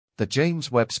The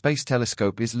James Webb Space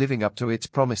Telescope is living up to its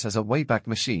promise as a wayback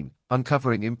machine,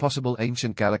 uncovering impossible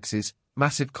ancient galaxies,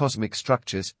 massive cosmic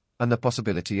structures, and the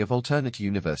possibility of alternate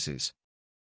universes.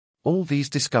 All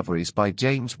these discoveries by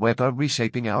James Webb are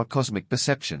reshaping our cosmic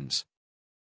perceptions.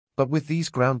 But with these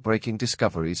groundbreaking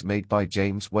discoveries made by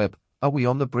James Webb, are we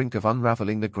on the brink of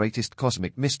unraveling the greatest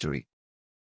cosmic mystery?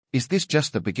 Is this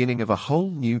just the beginning of a whole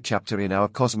new chapter in our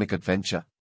cosmic adventure?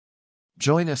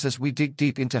 Join us as we dig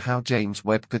deep into how James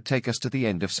Webb could take us to the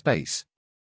end of space.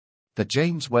 The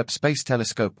James Webb Space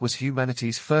Telescope was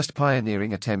humanity's first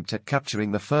pioneering attempt at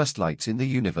capturing the first lights in the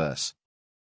universe.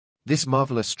 This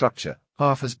marvelous structure,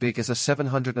 half as big as a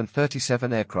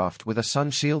 737 aircraft with a sun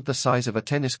shield the size of a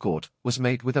tennis court, was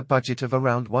made with a budget of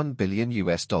around $1 billion.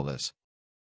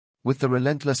 With the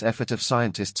relentless effort of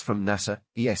scientists from NASA,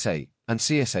 ESA, and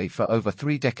CSA for over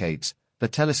 3 decades, the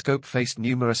telescope faced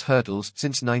numerous hurdles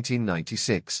since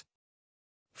 1996.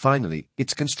 Finally,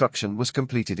 its construction was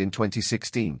completed in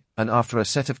 2016, and after a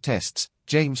set of tests,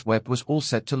 James Webb was all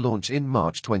set to launch in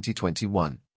March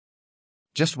 2021.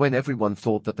 Just when everyone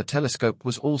thought that the telescope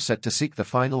was all set to seek the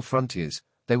final frontiers,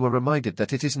 they were reminded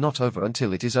that it is not over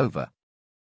until it is over.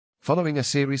 Following a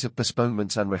series of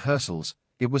postponements and rehearsals,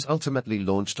 it was ultimately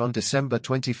launched on December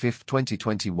 25,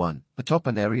 2021, atop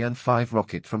an Ariane 5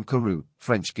 rocket from Kourou,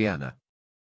 French Guiana.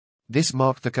 This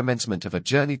marked the commencement of a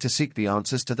journey to seek the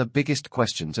answers to the biggest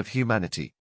questions of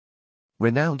humanity.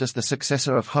 Renowned as the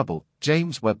successor of Hubble,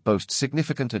 James Webb boasts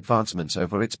significant advancements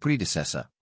over its predecessor.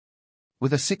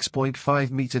 With a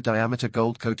 6.5-meter diameter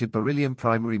gold-coated beryllium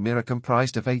primary mirror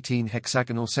comprised of 18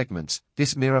 hexagonal segments,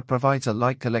 this mirror provides a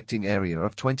light-collecting area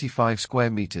of 25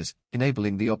 square meters,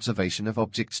 enabling the observation of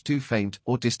objects too faint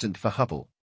or distant for Hubble.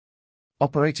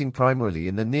 Operating primarily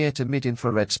in the near to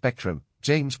mid-infrared spectrum,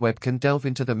 James Webb can delve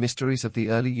into the mysteries of the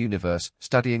early universe,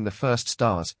 studying the first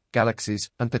stars,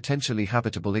 galaxies, and potentially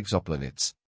habitable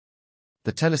exoplanets.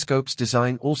 The telescope's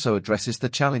design also addresses the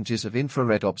challenges of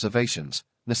infrared observations,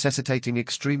 necessitating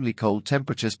extremely cold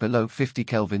temperatures below 50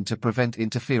 Kelvin to prevent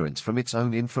interference from its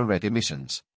own infrared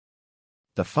emissions.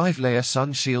 The 5-layer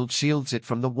sun shield shields it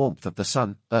from the warmth of the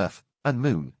Sun, Earth, and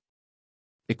Moon.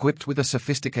 Equipped with a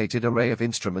sophisticated array of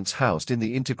instruments housed in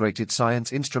the Integrated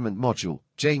Science Instrument Module,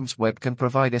 James Webb can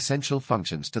provide essential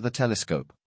functions to the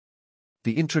telescope.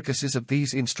 The intricacies of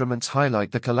these instruments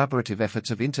highlight the collaborative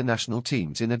efforts of international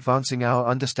teams in advancing our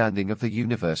understanding of the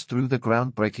universe through the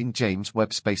groundbreaking James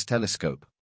Webb Space Telescope.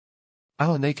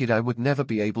 Our naked eye would never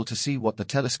be able to see what the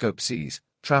telescope sees,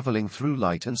 traveling through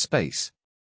light and space.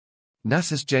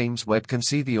 NASA's James Webb can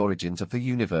see the origins of the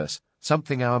universe,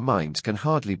 something our minds can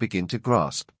hardly begin to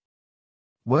grasp.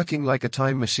 Working like a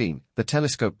time machine, the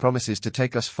telescope promises to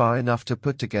take us far enough to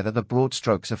put together the broad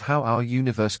strokes of how our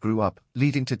universe grew up,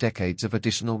 leading to decades of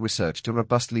additional research to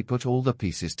robustly put all the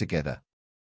pieces together.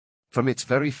 From its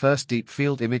very first deep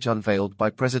field image unveiled by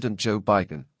President Joe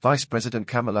Biden, Vice President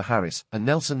Kamala Harris, and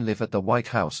Nelson Live at the White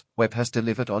House, Webb has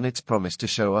delivered on its promise to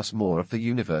show us more of the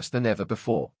universe than ever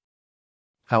before.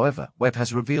 However, Webb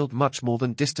has revealed much more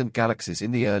than distant galaxies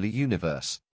in the early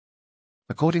universe.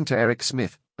 According to Eric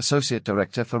Smith, Associate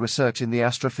Director for Research in the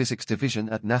Astrophysics Division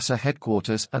at NASA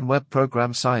headquarters and Webb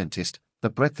Program Scientist, the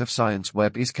breadth of science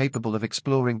Webb is capable of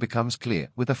exploring becomes clear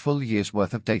with a full year's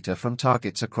worth of data from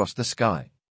targets across the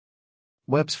sky.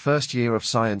 Webb's first year of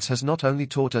science has not only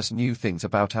taught us new things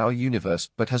about our universe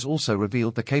but has also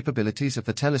revealed the capabilities of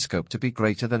the telescope to be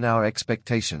greater than our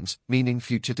expectations, meaning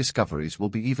future discoveries will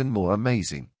be even more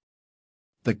amazing.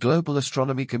 The global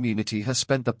astronomy community has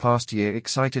spent the past year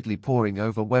excitedly poring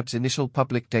over Webb's initial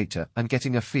public data and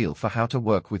getting a feel for how to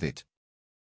work with it.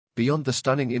 Beyond the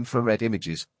stunning infrared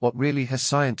images, what really has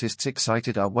scientists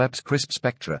excited are Webb's crisp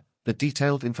spectra, the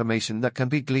detailed information that can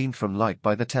be gleaned from light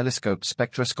by the telescope's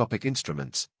spectroscopic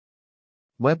instruments.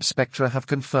 Webb spectra have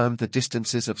confirmed the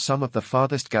distances of some of the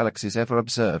farthest galaxies ever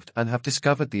observed and have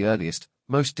discovered the earliest,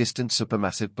 most distant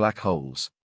supermassive black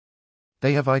holes.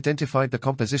 They have identified the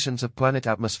compositions of planet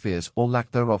atmospheres or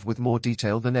lack thereof with more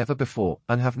detail than ever before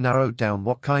and have narrowed down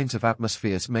what kinds of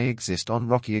atmospheres may exist on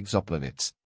rocky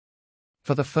exoplanets.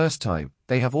 For the first time,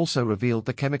 they have also revealed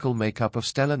the chemical makeup of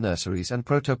stellar nurseries and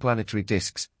protoplanetary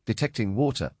disks, detecting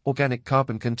water, organic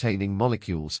carbon-containing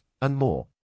molecules, and more.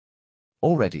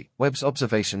 Already, Webb's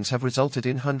observations have resulted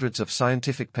in hundreds of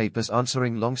scientific papers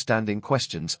answering long-standing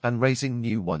questions and raising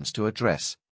new ones to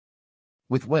address.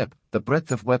 With Webb, the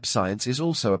breadth of Webb science is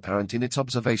also apparent in its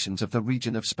observations of the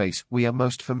region of space we are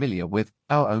most familiar with,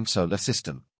 our own solar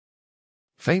system.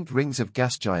 Faint rings of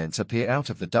gas giants appear out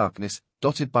of the darkness,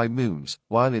 dotted by moons,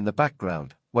 while in the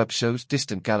background, Webb shows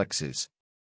distant galaxies.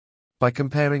 By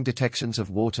comparing detections of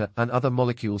water and other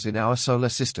molecules in our solar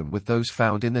system with those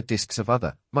found in the disks of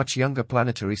other, much younger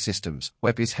planetary systems,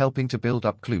 Webb is helping to build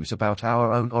up clues about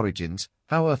our own origins,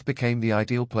 how Earth became the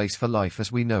ideal place for life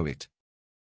as we know it.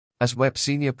 As Webb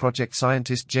senior project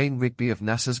scientist Jane Rigby of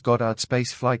NASA's Goddard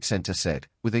Space Flight Center said,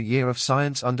 "With a year of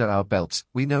science under our belts,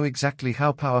 we know exactly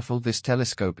how powerful this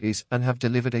telescope is and have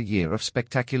delivered a year of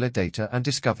spectacular data and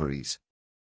discoveries.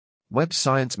 Webb's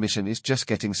science mission is just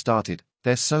getting started,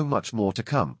 there's so much more to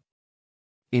come."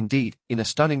 Indeed, in a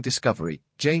stunning discovery,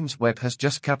 James Webb has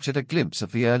just captured a glimpse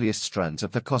of the earliest strands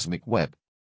of the cosmic web.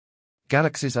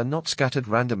 Galaxies are not scattered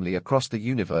randomly across the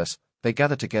universe, they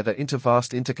gather together into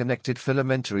vast interconnected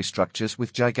filamentary structures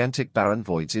with gigantic barren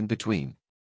voids in between.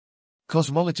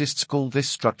 Cosmologists call this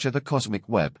structure the cosmic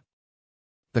web.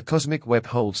 The cosmic web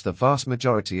holds the vast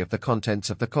majority of the contents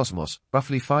of the cosmos,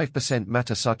 roughly 5%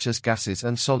 matter such as gases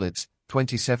and solids,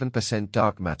 27%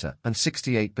 dark matter and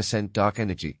 68% dark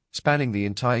energy, spanning the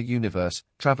entire universe,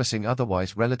 traversing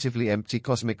otherwise relatively empty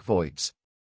cosmic voids.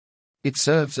 It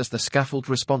serves as the scaffold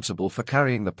responsible for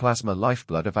carrying the plasma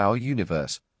lifeblood of our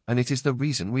universe, and it is the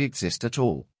reason we exist at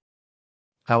all.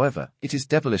 However, it is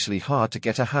devilishly hard to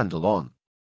get a handle on.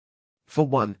 For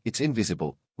one, it's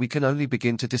invisible. We can only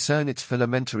begin to discern its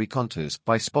filamentary contours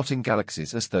by spotting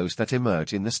galaxies as those that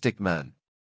emerge in the stickman.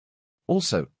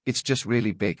 Also, it's just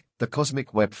really big. The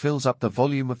cosmic web fills up the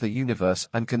volume of the universe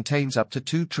and contains up to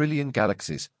 2 trillion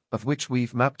galaxies, of which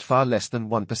we've mapped far less than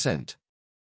 1%.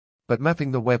 But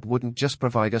mapping the web wouldn't just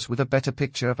provide us with a better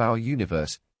picture of our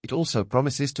universe, it also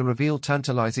promises to reveal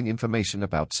tantalizing information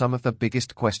about some of the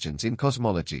biggest questions in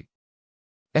cosmology.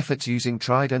 Efforts using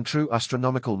tried-and-true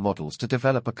astronomical models to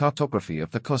develop a cartography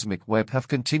of the cosmic web have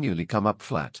continually come up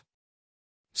flat.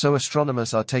 So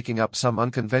astronomers are taking up some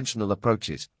unconventional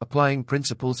approaches, applying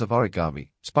principles of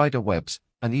origami, spider webs,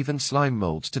 and even slime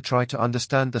molds to try to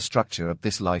understand the structure of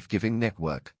this life-giving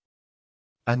network.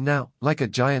 And now, like a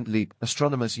giant leap,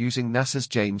 astronomers using NASA's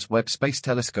James Webb Space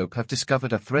Telescope have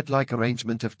discovered a thread-like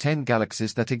arrangement of 10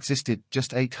 galaxies that existed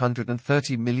just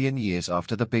 830 million years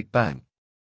after the Big Bang.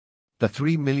 The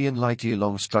 3 million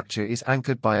light-year-long structure is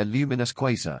anchored by a luminous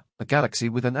quasar, a galaxy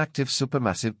with an active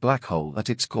supermassive black hole at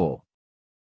its core.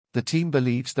 The team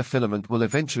believes the filament will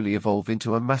eventually evolve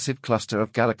into a massive cluster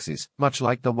of galaxies, much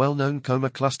like the well-known Coma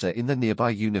cluster in the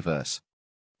nearby universe.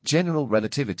 General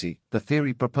relativity, the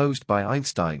theory proposed by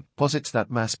Einstein, posits that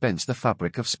mass bends the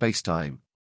fabric of spacetime.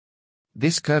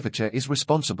 This curvature is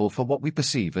responsible for what we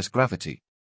perceive as gravity.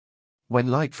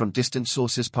 When light from distant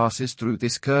sources passes through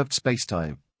this curved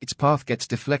spacetime, its path gets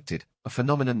deflected, a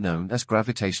phenomenon known as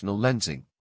gravitational lensing.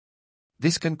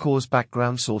 This can cause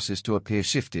background sources to appear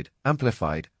shifted,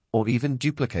 amplified, or even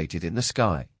duplicated in the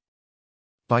sky.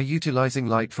 By utilizing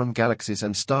light from galaxies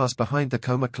and stars behind the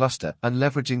Coma cluster and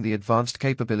leveraging the advanced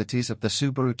capabilities of the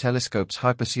Subaru telescope's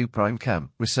Hypersue Prime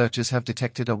Cam, researchers have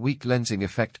detected a weak lensing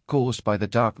effect caused by the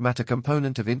dark matter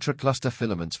component of intracluster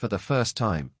filaments for the first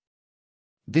time.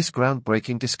 This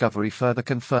groundbreaking discovery further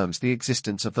confirms the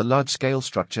existence of the large-scale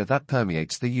structure that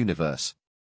permeates the universe.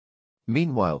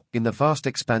 Meanwhile, in the vast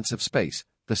expanse of space,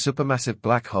 the supermassive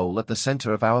black hole at the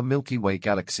center of our Milky Way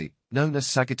galaxy, known as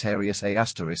Sagittarius A*,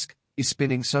 is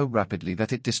spinning so rapidly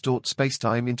that it distorts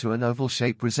spacetime into an oval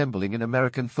shape resembling an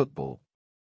American football.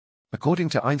 According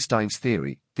to Einstein's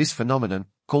theory, this phenomenon,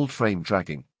 called frame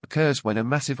dragging, occurs when a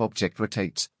massive object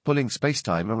rotates, pulling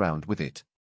spacetime around with it.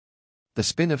 The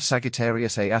spin of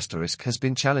Sagittarius A* has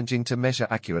been challenging to measure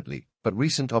accurately, but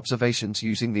recent observations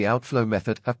using the outflow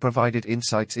method have provided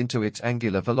insights into its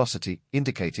angular velocity,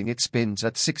 indicating it spins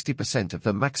at 60% of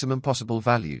the maximum possible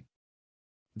value.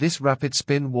 This rapid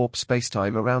spin warps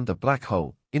spacetime around the black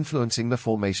hole, influencing the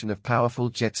formation of powerful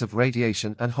jets of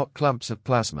radiation and hot clumps of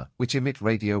plasma, which emit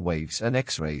radio waves and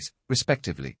X-rays,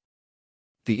 respectively.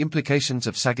 The implications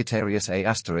of Sagittarius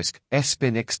A*'s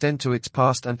spin extend to its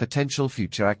past and potential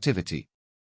future activity.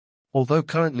 Although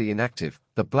currently inactive,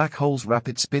 the black hole's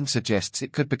rapid spin suggests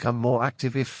it could become more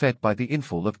active if fed by the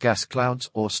infall of gas clouds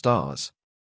or stars.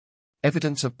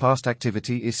 Evidence of past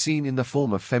activity is seen in the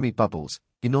form of Fermi bubbles,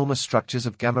 enormous structures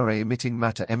of gamma-ray emitting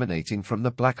matter emanating from the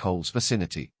black hole's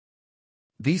vicinity.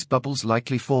 These bubbles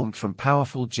likely formed from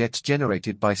powerful jets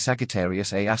generated by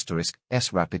Sagittarius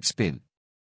A*'s rapid spin.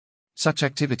 Such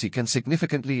activity can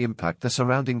significantly impact the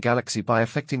surrounding galaxy by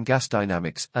affecting gas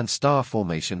dynamics and star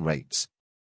formation rates.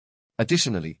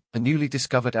 Additionally, a newly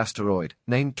discovered asteroid,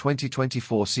 named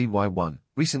 2024 CY1,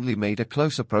 recently made a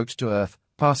close approach to Earth,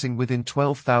 passing within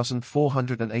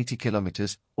 12,480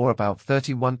 kilometers, or about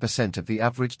 31% of the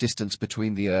average distance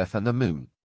between the Earth and the Moon.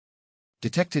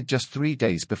 Detected just 3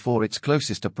 days before its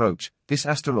closest approach, this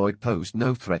asteroid posed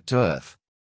no threat to Earth.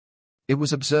 It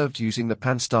was observed using the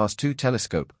Pan-STARRS 2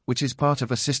 telescope, which is part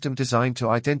of a system designed to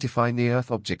identify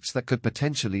near-Earth objects that could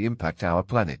potentially impact our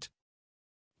planet.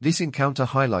 This encounter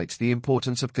highlights the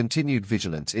importance of continued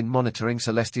vigilance in monitoring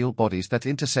celestial bodies that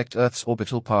intersect Earth's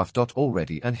orbital path.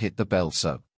 Already and hit the bell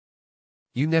so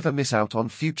you never miss out on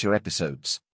future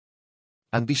episodes.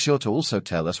 And be sure to also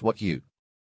tell us what you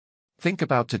think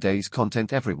about today's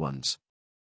content. Everyone's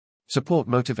support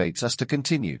motivates us to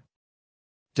continue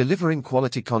delivering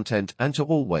quality content and to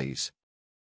always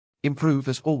improve.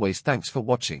 As always, thanks for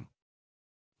watching,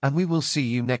 and we will see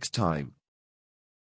you next time.